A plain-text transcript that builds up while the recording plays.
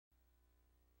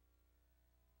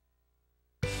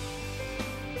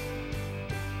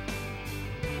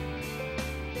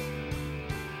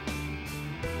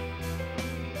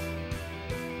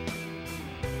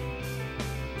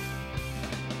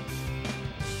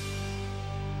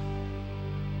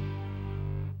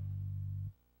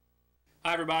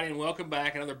Hi, everybody, and welcome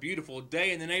back. Another beautiful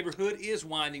day in the neighborhood is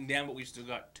winding down, but we still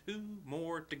got two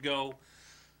more to go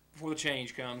before the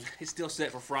change comes. It's still set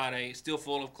for Friday. It's still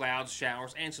full of clouds,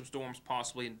 showers, and some storms,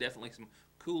 possibly, and definitely some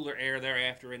cooler air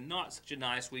thereafter, and not such a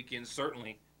nice weekend,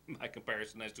 certainly by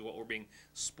comparison as to what we're being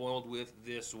spoiled with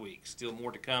this week. Still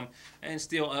more to come, and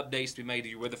still updates to be made to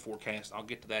your weather forecast. I'll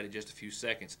get to that in just a few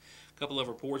seconds. A couple of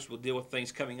reports will deal with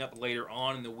things coming up later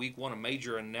on in the week. One, a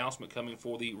major announcement coming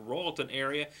for the Royalton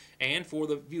area and for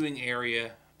the viewing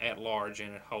area at large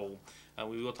and at whole.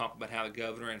 We will talk about how the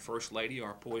governor and first lady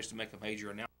are poised to make a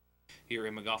major announcement here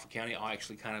in McGoffin County. I'll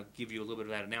actually kind of give you a little bit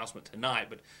of that announcement tonight,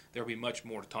 but there'll be much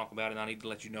more to talk about, and I need to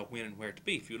let you know when and where to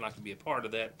be if you'd like to be a part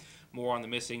of that. More on the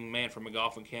missing man from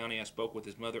McGoffin County. I spoke with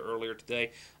his mother earlier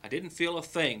today. I didn't feel a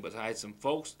thing, but I had some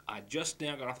folks I just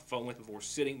now got off the phone with before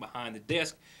sitting behind the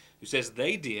desk who says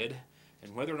they did,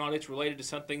 and whether or not it's related to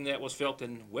something that was felt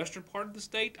in western part of the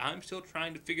state, I'm still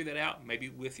trying to figure that out, maybe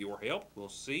with your help. We'll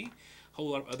see. A whole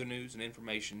lot of other news and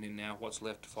information, and now what's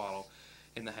left to follow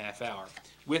in the half hour.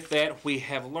 With that, we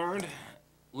have learned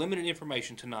limited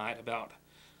information tonight about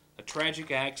a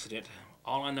tragic accident.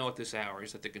 All I know at this hour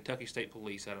is that the Kentucky State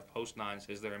Police out of Post 9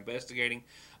 says they're investigating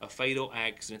a fatal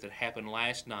accident that happened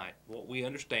last night. What we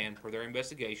understand per their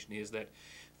investigation is that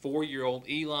 4-year-old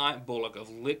Eli Bullock of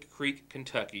Lick Creek,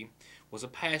 Kentucky, was a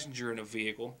passenger in a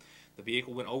vehicle. The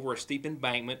vehicle went over a steep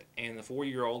embankment, and the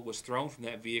 4-year-old was thrown from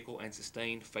that vehicle and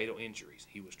sustained fatal injuries.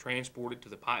 He was transported to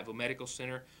the Pikeville Medical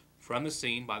Center from the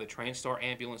scene by the TranStar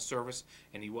Ambulance Service,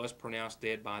 and he was pronounced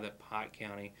dead by the Pike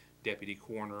County Deputy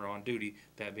Coroner on duty,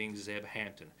 that being Zeb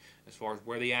Hampton. As far as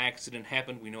where the accident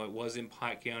happened, we know it was in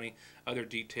Pike County. Other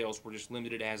details were just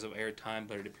limited as of airtime,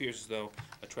 but it appears as though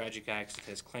a tragic accident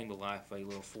has claimed the life of a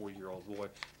little 4-year-old boy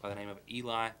by the name of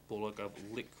Eli Bullock of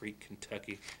Lick Creek,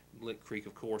 Kentucky. Lick Creek,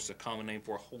 of course, a common name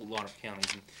for a whole lot of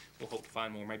counties, and we'll hope to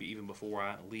find more, maybe even before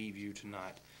I leave you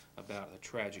tonight, about the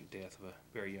tragic death of a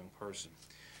very young person.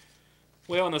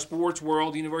 Well, in the sports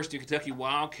world, the University of Kentucky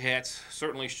Wildcats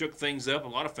certainly shook things up. A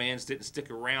lot of fans didn't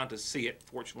stick around to see it.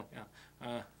 Fortunately,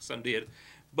 some did.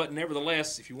 But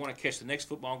nevertheless, if you want to catch the next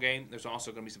football game, there's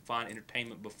also going to be some fine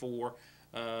entertainment before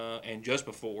and just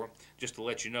before. Just to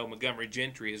let you know, Montgomery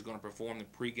Gentry is going to perform the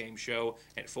pregame show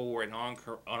at 4 and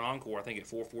encore, I think, at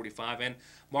 4:45. And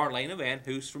Marlena Van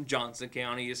Hoos from Johnson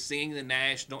County is singing the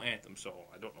national anthem. So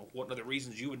I don't know what other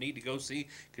reasons you would need to go see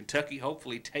Kentucky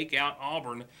hopefully take out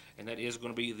Auburn, and that is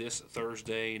going to be this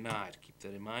Thursday night. Keep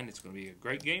that in mind. It's going to be a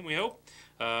great game, we hope.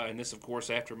 And this, of course,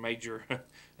 after a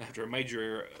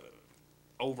major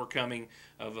overcoming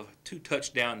of a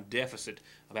 2-touchdown deficit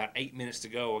about 8 minutes to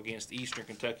go against Eastern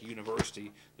Kentucky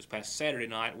University this past Saturday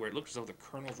night, where it looked as though the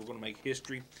Colonels were going to make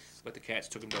history, but the Cats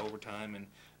took them to overtime and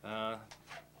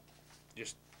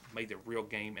just made the real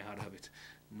game out of it.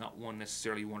 Not one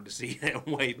necessarily you wanted to see that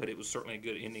way, but it was certainly a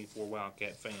good ending for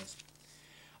Wildcat fans.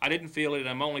 I didn't feel it, and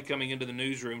I'm only coming into the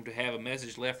newsroom to have a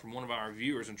message left from one of our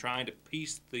viewers and trying to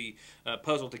piece the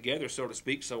puzzle together, so to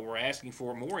speak. So we're asking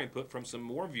for more input from some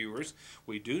more viewers.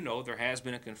 We do know there has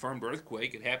been a confirmed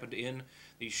earthquake. It happened in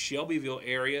the Shelbyville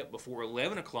area before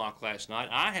 11 o'clock last night.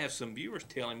 I have some viewers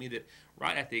telling me that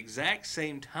right at the exact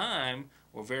same time,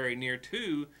 or very near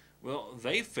to, well,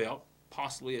 they felt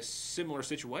possibly a similar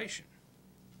situation.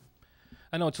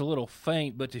 I know it's a little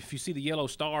faint, but if you see the yellow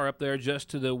star up there just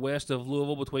to the west of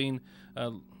Louisville,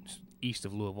 east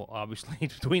of Louisville, obviously,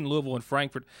 between Louisville and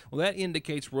Frankfort, well, that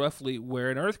indicates roughly where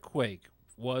an earthquake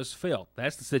was felt.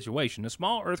 That's the situation. A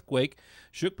small earthquake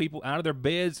shook people out of their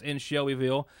beds in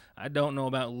Shelbyville. I don't know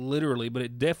about literally, but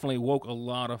it definitely woke a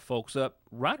lot of folks up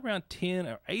right around 10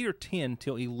 or 8 or 10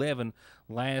 till 11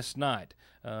 last night.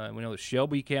 We know that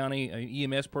Shelby County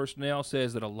EMS personnel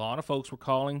says that a lot of folks were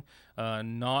calling,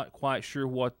 not quite sure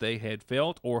what they had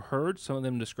felt or heard, some of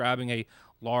them describing a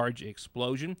large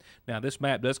explosion. Now, this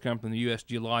map does come from the U.S.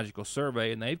 Geological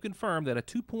Survey, and they've confirmed that a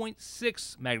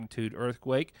 2.6 magnitude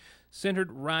earthquake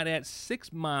centered right at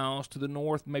 6 miles to the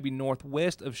north, maybe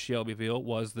northwest of Shelbyville,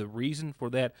 was the reason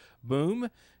for that boom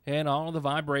and all of the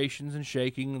vibrations and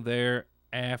shaking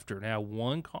thereafter. Now,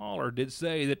 one caller did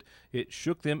say that it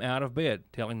shook them out of bed,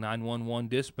 telling 911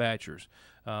 dispatchers,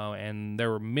 and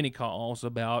there were many calls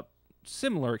about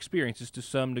similar experiences to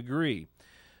some degree.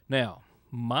 Now,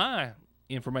 my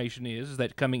information is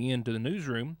that coming into the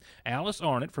newsroom, Alice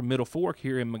Arnott from Middle Fork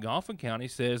here in Magoffin County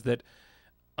says that,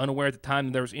 unaware at the time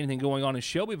that there was anything going on in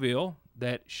Shelbyville,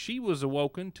 that she was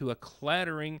awoken to a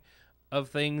clattering of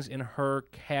things in her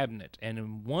cabinet. And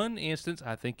in one instance,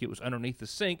 I think it was underneath the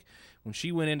sink, when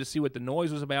she went in to see what the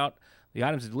noise was about, The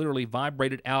items had literally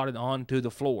vibrated out and onto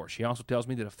the floor. She also tells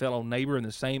me that a fellow neighbor in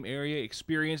the same area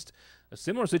experienced a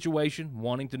similar situation,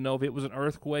 wanting to know if it was an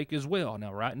earthquake as well.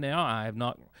 Now, right now, I have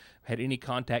not had any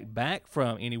contact back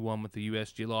from anyone with the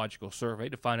U.S. Geological Survey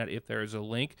to find out if there is a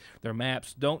link. Their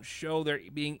maps don't show there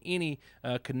being any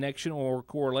connection or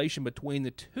correlation between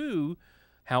the two.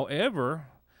 However,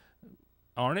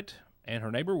 Arnett and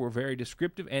her neighbor were very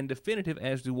descriptive and definitive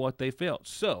as to what they felt.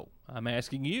 So, I'm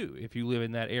asking you, if you live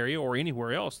in that area or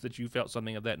anywhere else that you felt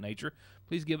something of that nature,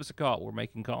 please give us a call. We're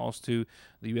making calls to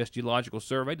the U.S. Geological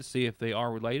Survey to see if they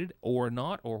are related or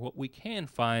not, or what we can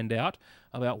find out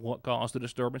about what caused the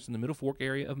disturbance in the Middle Fork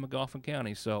area of Magoffin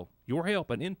County. So, your help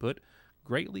and input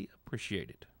greatly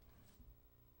appreciated.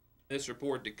 This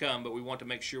report to come, but we want to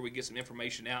make sure we get some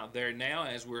information out there now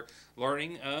as we're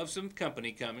learning of some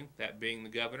company coming, that being the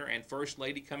governor and first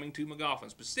lady coming to Magoffin,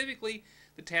 specifically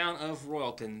the town of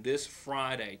Royalton, this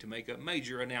Friday to make a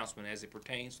major announcement as it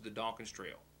pertains to the Dawkins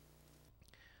Trail.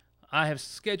 I have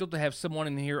scheduled to have someone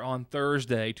in here on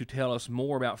Thursday to tell us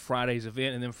more about Friday's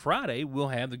event, and then Friday we'll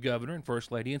have the governor and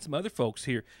first lady and some other folks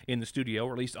here in the studio,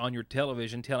 or at least on your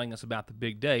television, telling us about the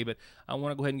big day. But I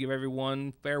want to go ahead and give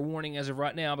everyone fair warning as of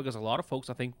right now, because a lot of folks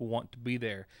I think will want to be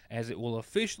there, as it will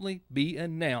officially be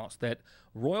announced that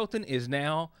Royalton is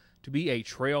now to be a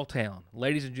trail town.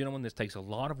 Ladies and gentlemen, this takes a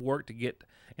lot of work to get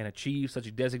and achieve such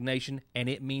a designation, and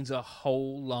it means a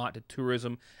whole lot to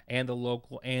tourism and the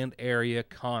local and area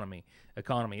economy.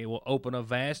 It will open a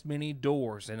vast many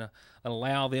doors and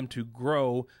allow them to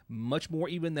grow much more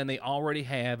even than they already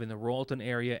have in the Royalton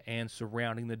area and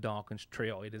surrounding the Dawkins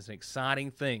Trail. It is an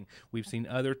exciting thing. We've seen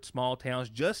other small towns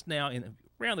just now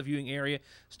around the viewing area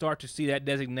start to see that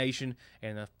designation,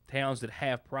 and the towns that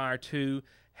have prior to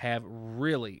have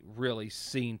really, really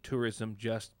seen tourism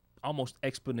just almost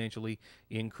exponentially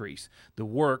increase. The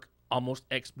work almost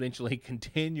exponentially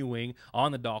continuing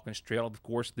on the Dawkins Trail. Of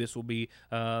course, this will be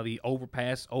the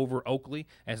overpass over Oakley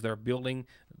as they're building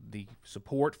the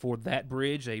support for that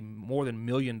bridge, a more than $1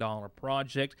 million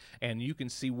project, and you can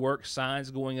see work signs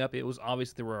going up. It was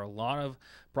obvious there were a lot of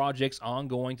projects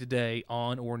ongoing today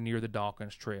on or near the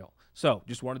Dawkins Trail. So,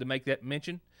 just wanted to make that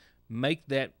mention. Make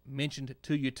that mentioned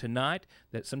to you tonight,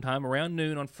 that sometime around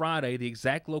noon on Friday, the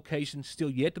exact location still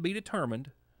yet to be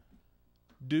determined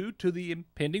due to the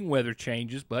impending weather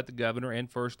changes, but the governor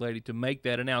and first lady to make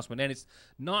that announcement. And it's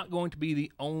not going to be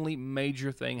the only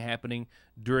major thing happening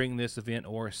during this event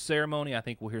or ceremony. I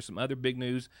think we'll hear some other big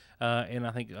news, and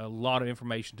I think a lot of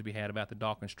information to be had about the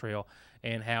Dawkins Trail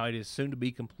and how it is soon to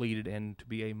be completed and to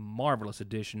be a marvelous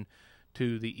addition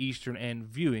to the eastern and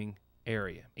viewing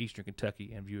area, Eastern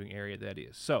Kentucky and viewing area, that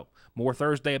is. So, more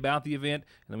Thursday about the event,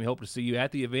 and then we hope to see you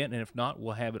at the event, and if not,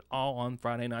 we'll have it all on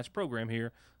Friday night's program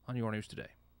here on Your News Today.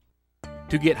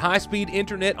 To get high-speed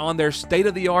internet on their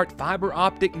state-of-the-art fiber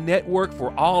optic network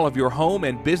for all of your home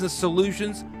and business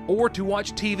solutions, or to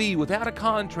watch TV without a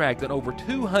contract on over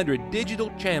 200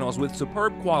 digital channels with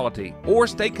superb quality, or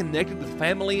stay connected with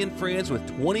family and friends with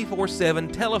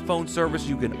 24/7 telephone service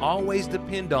you can always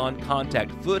depend on,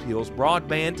 contact Foothills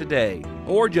Broadband today.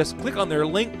 Or just click on their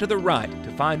link to the right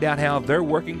to find out how they're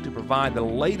working to provide the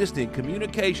latest in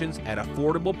communications at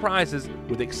affordable prices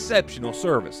with exceptional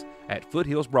service at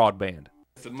Foothills Broadband.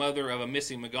 The mother of a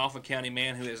missing Magoffin County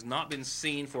man who has not been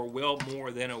seen for well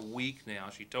more than a week now.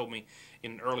 She told me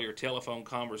in an earlier telephone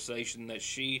conversation that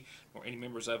she or any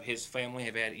members of his family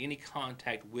have had any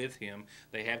contact with him.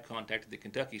 They have contacted the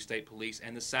Kentucky State Police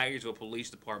and the Sayersville Police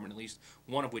Department, at least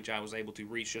one of which I was able to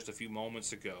reach just a few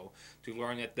moments ago, to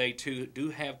learn that they too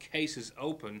do have cases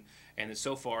open, and that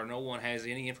so far no one has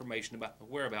any information about the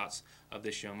whereabouts of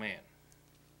this young man.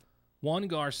 Juan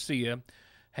Garcia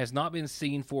has not been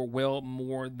seen for well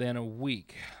more than a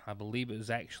week. I believe it was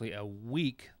actually a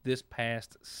week this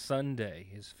past Sunday.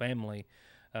 His family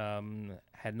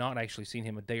had not actually seen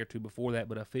him a day or two before that,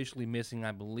 but officially missing,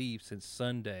 I believe, since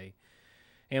Sunday.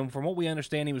 And from what we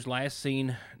understand, he was last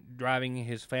seen driving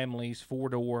his family's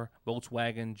four-door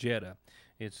Volkswagen Jetta.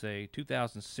 It's a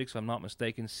 2006, if I'm not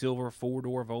mistaken, silver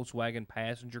four-door Volkswagen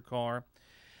passenger car.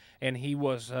 And he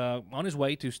was on his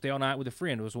way to stay all night with a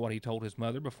friend, was what he told his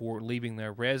mother before leaving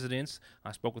their residence.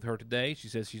 I spoke with her today. She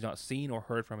says she's not seen or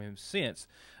heard from him since.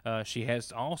 She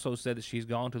has also said that she's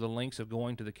gone to the lengths of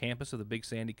going to the campus of the Big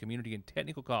Sandy Community and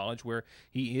Technical College, where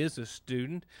he is a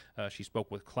student. She spoke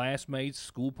with classmates,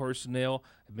 school personnel,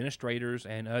 administrators,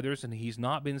 and others, and he's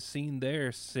not been seen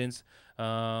there since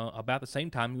about the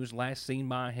same time he was last seen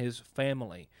by his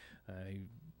family. He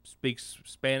speaks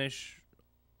Spanish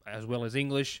as well as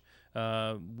English,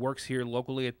 works here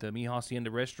locally at the Mi Hacienda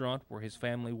restaurant where his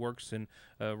family works and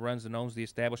runs and owns the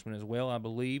establishment as well, I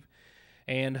believe.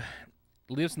 And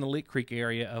lives in the Lick Creek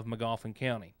area of McGoffin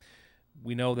County.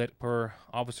 We know that per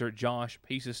Officer Josh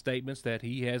Peace's statements that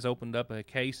he has opened up a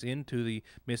case into the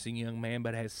missing young man,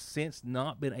 but has since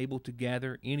not been able to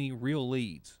gather any real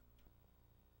leads.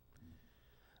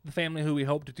 The family, who we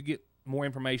hope to get more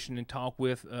information and talk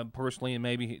with personally, and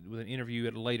maybe with an interview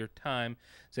at a later time,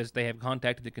 says they have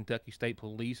contacted the Kentucky State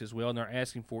Police as well, and they're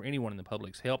asking for anyone in the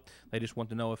public's help. They just want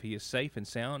to know if he is safe and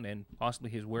sound, and possibly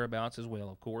his whereabouts as well,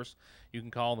 of course. You can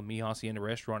call the Mi Hacienda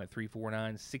Restaurant at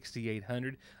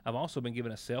 349-6800. I've also been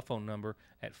given a cell phone number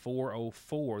at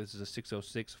 404. This is a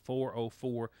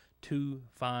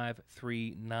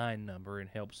 606-404-2539 number, in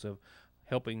hopes of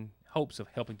helping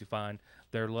to find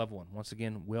their loved one. Once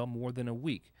again, well more than a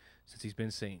week since he's been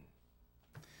seen.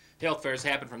 Health fairs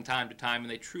happen from time to time, and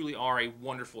they truly are a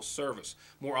wonderful service.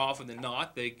 More often than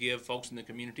not, they give folks in the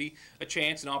community a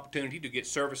chance and opportunity to get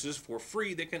services for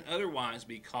free that can otherwise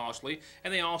be costly,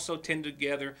 and they also tend to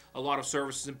gather a lot of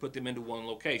services and put them into one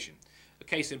location. A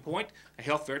case in point, a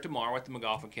health fair tomorrow at the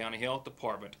McGoffin County Health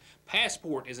Department.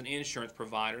 Passport is an insurance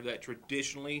provider that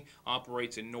traditionally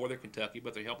operates in northern Kentucky,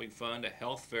 but they're helping fund a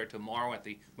health fair tomorrow at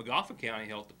the McGoffin County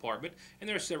Health Department, and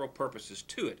there are several purposes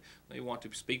to it. They want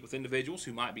to speak with individuals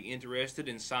who might be interested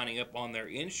in signing up on their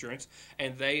insurance,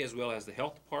 and they, as well as the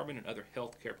health department and other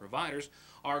health care providers,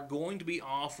 are going to be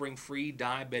offering free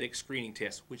diabetic screening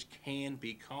tests, which can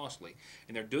be costly.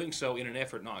 And they're doing so in an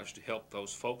effort not just to help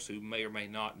those folks who may or may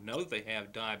not know that they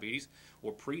have diabetes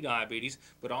or pre-diabetes,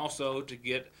 but also to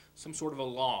get some sort of a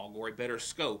log or a better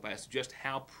scope as to just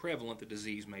how prevalent the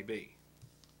disease may be.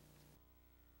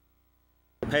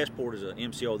 Passport is an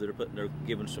MCO that they're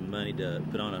giving some money to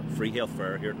put on a free health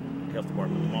fair here at the health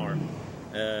department tomorrow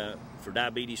for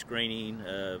diabetes screening.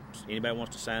 Anybody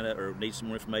wants to sign up or needs some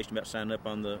more information about signing up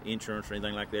on the insurance or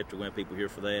anything like that, we're going to have people here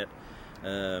for that.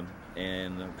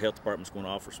 And the health department's going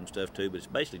to offer some stuff too, but it's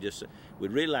basically just,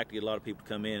 we'd really like to get a lot of people to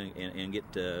come in and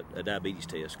get a diabetes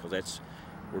test, because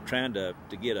we're trying to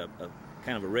get a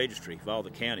kind of a registry of all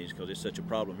the counties, because it's such a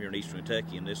problem here in eastern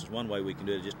Kentucky, and this is one way we can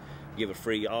do it, just give a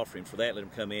free offering for that, let them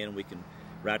come in, and we can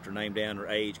write their name down, their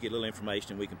age, get a little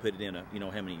information, and we can put it in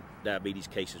how many diabetes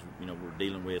cases we're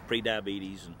dealing with,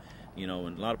 pre-diabetes, and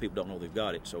and a lot of people don't know they've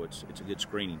got it, so it's a good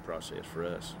screening process for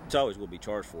us. It's always will be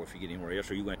charged for if you get anywhere else,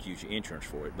 or you're going to have to use your insurance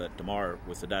for it. But tomorrow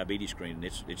with the diabetes screening,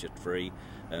 it's just free.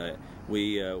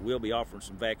 We will be offering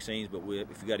some vaccines, but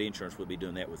if you got insurance, we'll be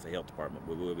doing that with the health department.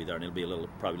 We will be there, and it'll be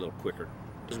probably a little quicker.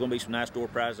 There's going to be some nice door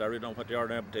prizes. I really don't know what they are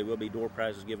now, but there will be door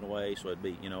prizes given away, so it'd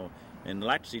be and I'd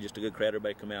like to see just a good crowd.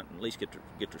 Everybody come out and at least get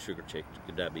their sugar checked,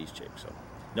 get diabetes checked. So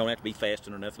don't have to be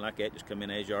fasting or nothing like that. Just come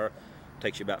in as you are.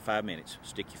 Takes you about 5 minutes.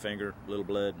 Stick your finger, a little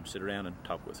blood, and sit around and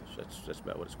talk with us. That's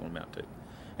about what it's going to amount to.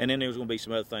 And then there's going to be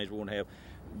some other things. We're going to have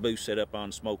booths set up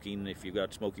on smoking. If you've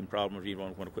got smoking problems, or you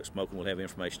want to quit smoking, we'll have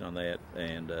information on that,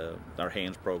 and our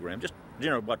hands program. Just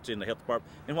generally what's in the health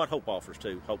department and what Hope offers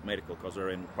too. Hope Medical, because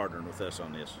they're partnering with us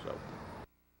on this. So.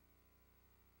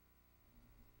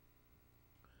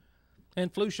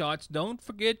 And flu shots, don't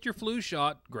forget your flu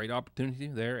shot. Great opportunity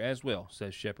there as well,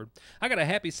 says Shepard. I got a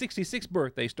happy 66th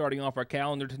birthday starting off our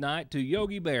calendar tonight to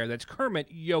Yogi Bear. That's Kermit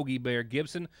Yogi Bear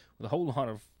Gibson, with a whole lot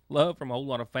of love from a whole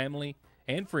lot of family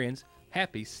and friends.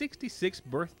 Happy 66th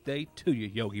birthday to you,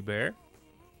 Yogi Bear.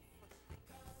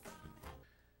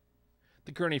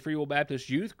 The Kearney Free Will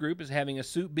Baptist Youth Group is having a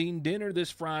soup bean dinner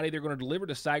this Friday. They're going to deliver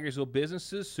to Sigersville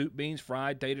businesses. Soup beans,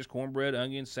 fried taters, cornbread,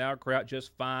 onions, sauerkraut,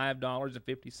 just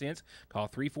 $5.50. Call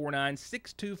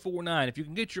 349-6249. If you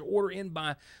can get your order in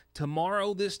by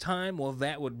tomorrow this time, well,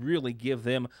 that would really give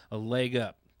them a leg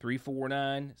up.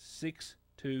 349-6249.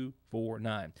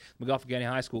 McGoffin County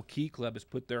High School Key Club has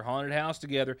put their haunted house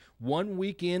together one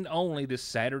weekend only, this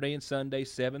Saturday and Sunday,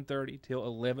 7:30 till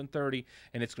 11:30,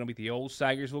 and it's going to be at the old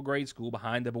Sigersville Grade School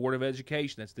behind the Board of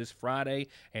Education. That's this Friday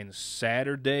and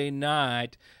Saturday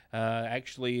night.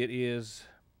 Actually, it is,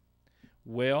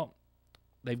 well,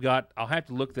 they've got, I'll have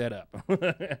to look that up.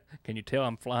 Can you tell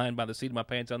I'm flying by the seat of my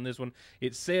pants on this one?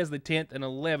 It says the 10th and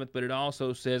 11th, but it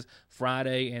also says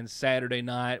Friday and Saturday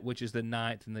night, which is the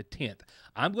 9th and the 10th.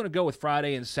 I'm going to go with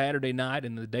Friday and Saturday night,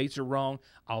 and the dates are wrong.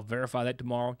 I'll verify that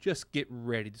tomorrow. Just get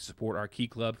ready to support our Key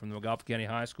Club from the McGoffin County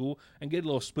High School and get a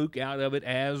little spook out of it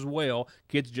as well.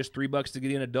 Kids, just $3 to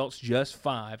get in. Adults, just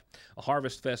 $5. A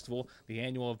Harvest Festival, the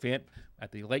annual event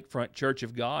at the Lakefront Church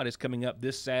of God, is coming up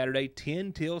this Saturday,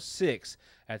 10 till 6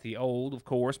 at the old, of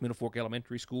course, Middle Fork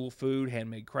Elementary School. Food,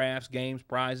 handmade crafts, games,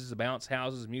 prizes, bounce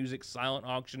houses, music, silent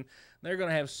auction. They're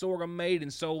going to have sorghum made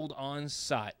and sold on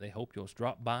site. They hope you'll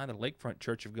drop by the Lakefront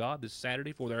Church of God this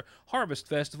Saturday for their Harvest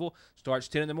Festival. Starts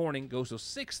 10 in the morning, goes till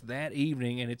 6 that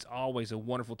evening, and it's always a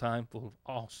wonderful time full of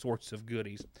all sorts of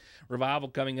goodies. Revival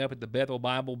coming up at the Bethel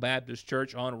Bible Baptist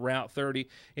Church on Route 30,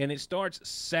 and it starts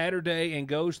Saturday and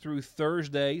goes through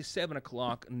Thursday, 7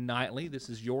 o'clock nightly. This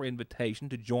is your invitation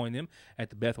to join them at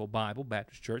the Bethel Bible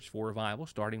Baptist Church for revival,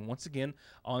 starting once again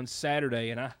on Saturday.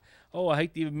 And I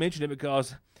hate to even mention it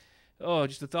because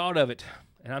just the thought of it,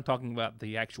 and I'm talking about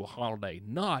the actual holiday,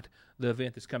 not the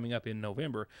event that's coming up in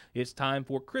November. It's time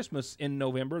for Christmas in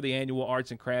November, the annual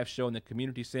Arts and Crafts Show in the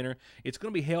Community Center. It's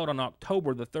going to be held on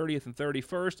October the 30th and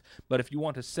 31st, but if you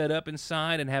want to set up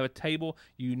inside and have a table,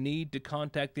 you need to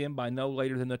contact them by no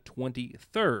later than the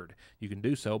 23rd. You can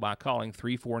do so by calling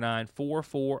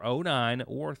 349-4409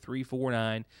 or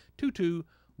 349-2213.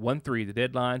 The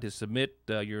deadline to submit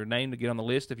your name to get on the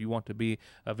list if you want to be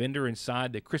a vendor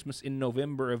inside the Christmas in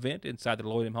November event inside the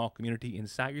Lloyd M. Hall community in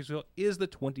Sagersville is the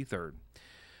 23rd.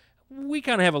 We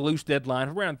kind of have a loose deadline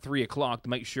of around 3 o'clock to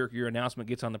make sure your announcement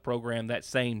gets on the program that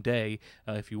same day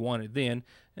if you want it then.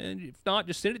 And if not,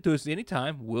 just send it to us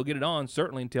anytime. We'll get it on,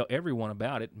 certainly, and tell everyone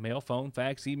about it. Mail, phone,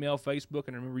 fax, email, Facebook,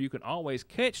 and remember, you can always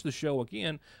catch the show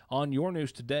again on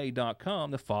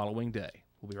yournewstoday.com the following day.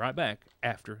 We'll be right back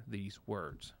after these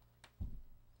words.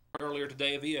 Earlier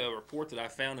today via a report that I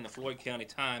found in the Floyd County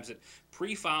Times that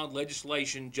pre-filed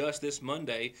legislation just this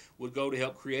Monday would go to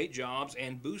help create jobs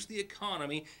and boost the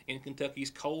economy in Kentucky's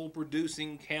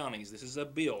coal-producing counties. This is a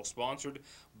bill sponsored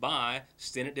by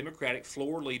Senate Democratic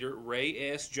Floor Leader Ray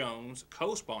S. Jones,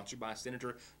 co-sponsored by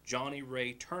Senator Johnny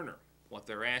Ray Turner. What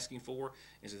they're asking for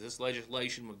is that this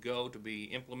legislation would go to be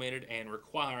implemented and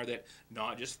require that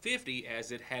not just 50,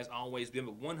 as it has always been,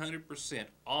 but 100%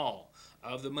 all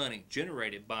of the money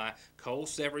generated by coal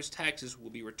severance taxes will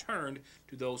be returned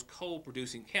to those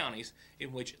coal-producing counties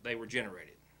in which they were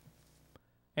generated.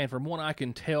 And from what I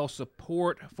can tell,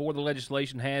 support for the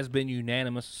legislation has been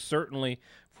unanimous, certainly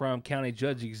from county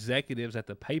judge executives that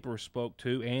the paper spoke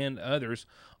to and others,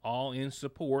 all in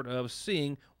support of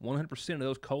seeing 100% of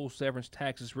those coal severance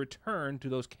taxes returned to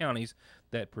those counties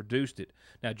that produced it.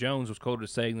 Now, Jones was quoted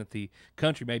as saying that the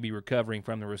country may be recovering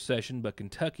from the recession, but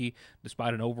Kentucky,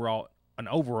 despite an overall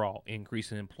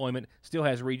increase in employment, still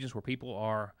has regions where people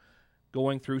are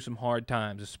going through some hard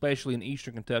times, especially in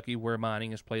eastern Kentucky, where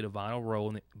mining has played a vital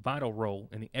role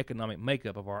in the economic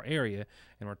makeup of our area,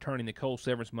 and returning the coal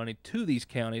severance money to these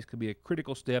counties could be a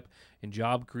critical step in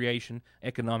job creation,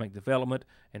 economic development,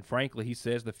 and frankly, he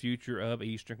says, the future of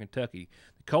eastern Kentucky.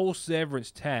 The coal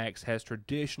severance tax has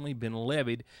traditionally been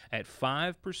levied at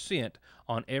 5%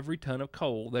 on every ton of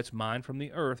coal that's mined from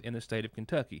the earth in the state of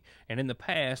Kentucky, and in the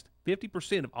past,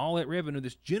 50% of all that revenue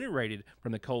that's generated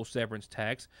from the coal severance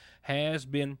tax has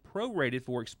been prorated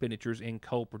for expenditures in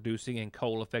coal-producing and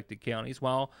coal-affected counties,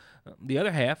 while the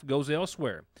other half goes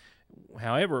elsewhere.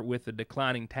 However, with the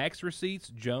declining tax receipts,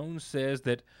 Jones says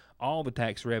that all the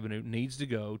tax revenue needs to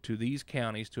go to these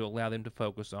counties to allow them to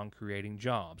focus on creating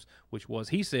jobs, which was,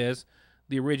 he says,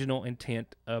 the original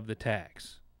intent of the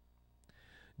tax.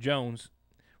 Jones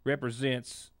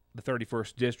represents the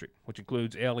 31st District, which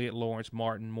includes Elliott, Lawrence,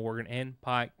 Martin, Morgan, and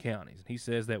Pike counties. And he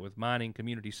says that with mining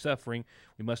communities suffering,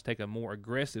 we must take a more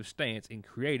aggressive stance in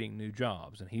creating new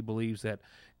jobs. And he believes that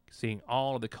seeing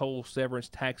all of the coal severance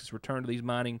taxes returned to these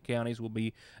mining counties will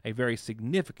be a very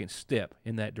significant step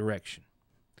in that direction.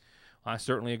 I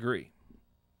certainly agree.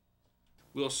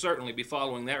 We'll certainly be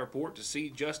following that report to see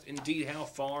just indeed how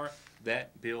far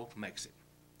that bill makes it.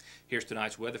 Here's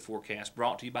tonight's weather forecast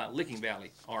brought to you by Licking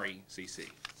Valley RECC.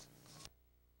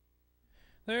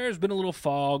 There's been a little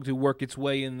fog to work its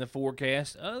way in the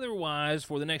forecast. Otherwise,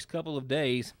 for the next couple of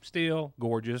days, still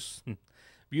gorgeous,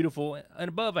 beautiful, and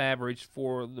above average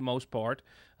for the most part.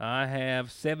 I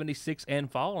have 76 and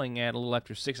falling at a little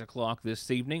after 6 o'clock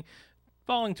this evening,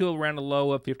 falling to around a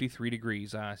low of 53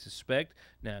 degrees, I suspect.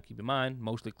 Now, keep in mind,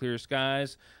 mostly clear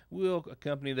skies will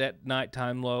accompany that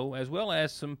nighttime low, as well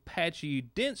as some patchy,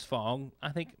 dense fog, I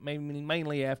think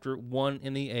mainly after 1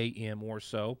 in the a.m. or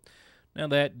so. Now,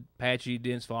 that patchy,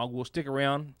 dense fog will stick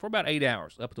around for about 8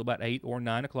 hours, up until about 8 or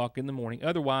 9 o'clock in the morning.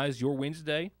 Otherwise, your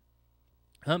Wednesday,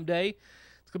 hump day,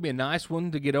 it's going to be a nice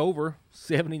one to get over,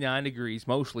 79 degrees,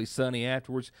 mostly sunny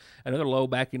afterwards. Another low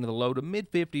back into the low to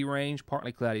mid-50 range,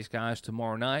 partly cloudy skies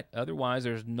tomorrow night. Otherwise,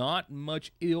 there's not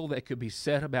much ill that could be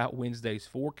said about Wednesday's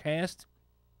forecast,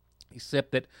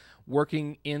 except that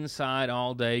working inside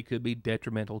all day could be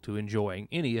detrimental to enjoying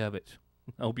any of it.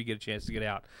 I hope you get a chance to get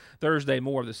out. Thursday,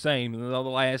 more of the same, and the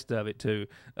last of it, too.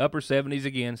 Upper 70s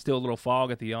again, still a little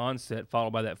fog at the onset,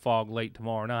 followed by that fog late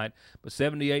tomorrow night. But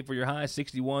 78 for your high,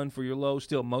 61 for your low,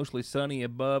 still mostly sunny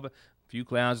above. A few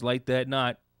clouds late that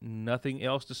night. Nothing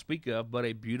else to speak of but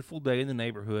a beautiful day in the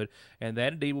neighborhood, and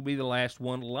that indeed will be the last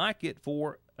one like it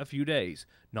for a few days.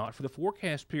 Not for the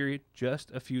forecast period,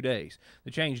 just a few days.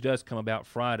 The change does come about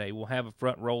Friday. We'll have a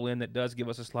front roll in that does give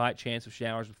us a slight chance of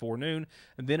showers before noon,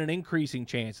 and then an increasing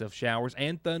chance of showers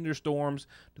and thunderstorms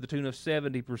to the tune of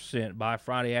 70% by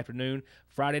Friday afternoon.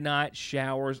 Friday night,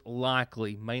 showers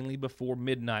likely, mainly before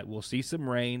midnight. We'll see some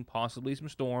rain, possibly some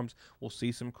storms. We'll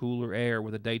see some cooler air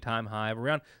with a daytime high of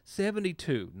around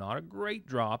 72. Not a great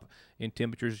drop in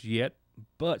temperatures yet,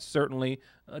 but certainly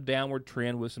a downward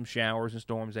trend with some showers and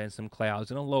storms and some clouds,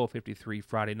 and a low of 53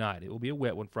 Friday night. It will be a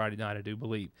wet one Friday night, I do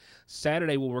believe.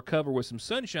 Saturday will recover with some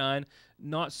sunshine,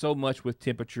 not so much with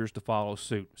temperatures to follow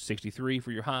suit. 63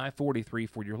 for your high, 43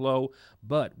 for your low,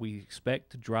 but we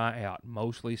expect to dry out.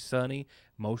 Mostly sunny,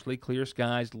 mostly clear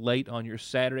skies late on your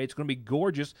Saturday. It's going to be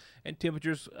gorgeous, and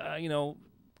temperatures,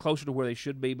 closer to where they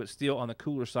should be, but still on the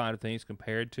cooler side of things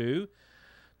compared to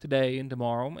today and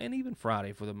tomorrow, and even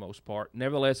Friday for the most part.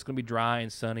 Nevertheless, it's going to be dry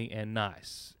and sunny and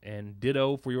nice. And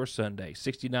ditto for your Sunday.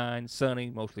 69, sunny,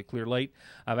 mostly clear late.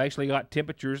 I've actually got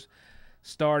temperatures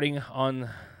starting on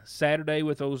Saturday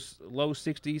with those low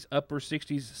 60s, upper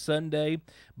 60s Sunday.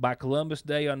 By Columbus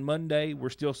Day on Monday,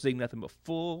 we're still seeing nothing but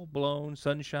full-blown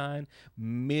sunshine,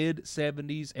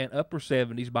 mid-70s and upper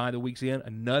 70s by the week's end.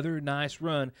 Another nice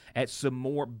run at some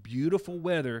more beautiful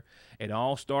weather. It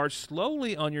all starts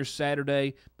slowly on your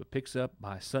Saturday, but picks up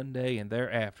by Sunday and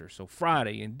thereafter. So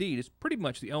Friday, indeed, is pretty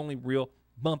much the only real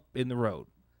bump in the road.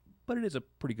 But it is a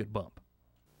pretty good bump.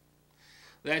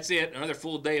 That's it. Another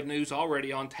full day of news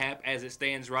already on tap as it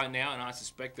stands right now, and I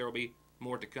suspect there will be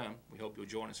more to come. We hope you'll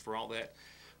join us for all that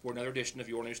for another edition of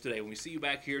Your News Today when we see you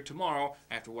back here tomorrow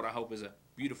after what I hope is a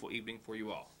beautiful evening for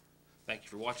you all. Thank you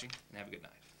for watching, and have a good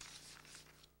night.